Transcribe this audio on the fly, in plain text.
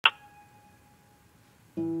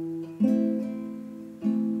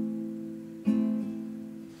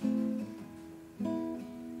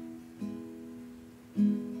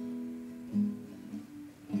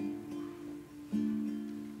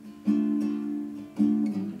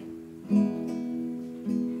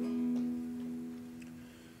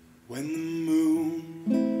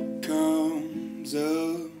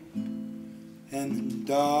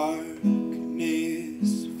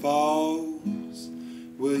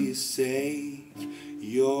you save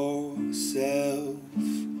yourself?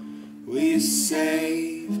 Will you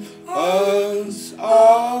save us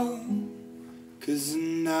all? 'Cause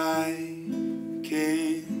I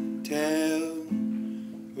can't tell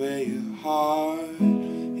where your heart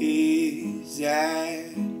is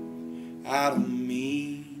at. I don't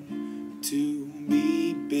mean to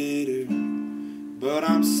be bitter, but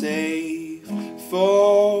I'm safe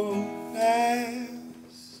for last.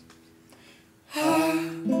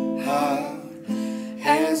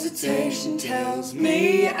 Hesitation tells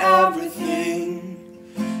me everything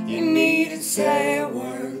you need to say a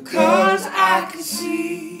word, 'cause I can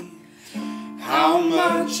see how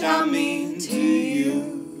much I mean to you.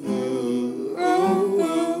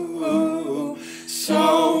 So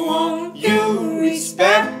won't you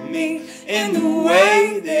respect me in the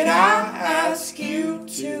way that I ask you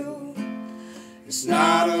to? It's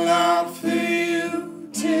not a lot for you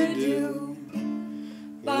to do,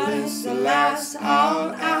 but it's the last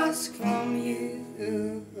I'll ask from you.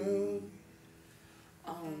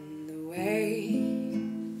 On the way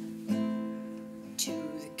to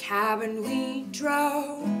the cabin we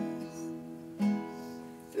drove,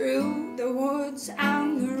 through the woods and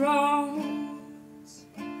the roads,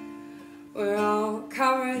 we're all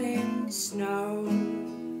covered in snow.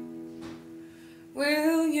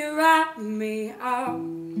 Will you wrap me up?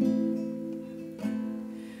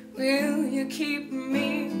 Will you keep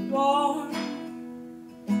me warm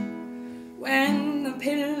when the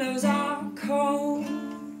pillows are cold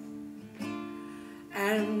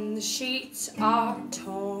and the sheets are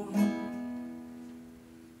torn?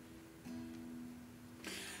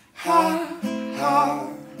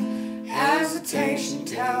 Hesitation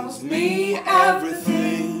tells me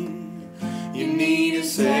everything you need to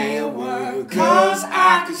say a word, 'cause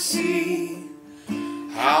I can see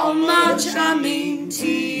how much I mean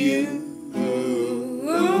to you.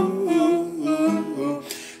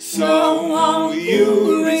 So won't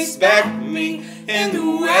you respect me in the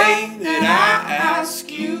way that I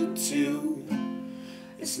ask you to?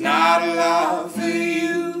 It's not a lot for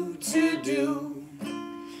you to do,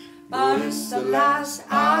 but it's the last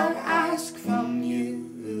I'll ask from you.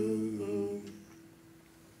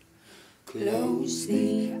 Close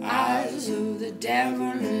the eyes of the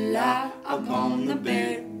devil and lie upon the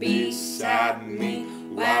bed beside me,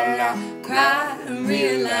 while I cry and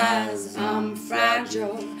realize I'm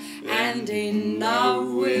fragile and in love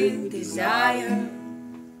with desire.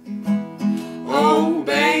 Oh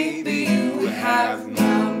baby, you have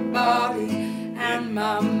my body and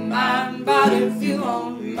my mind, but if you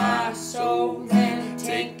own my soul, then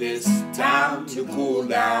take this time to cool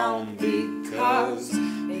down, because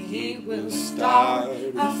the heat will start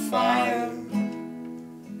a fire.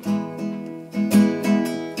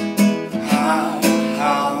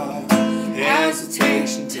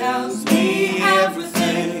 Hesitation tells me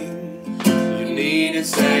everything you need to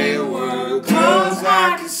say a word, 'cause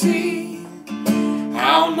I can see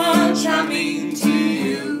how much I mean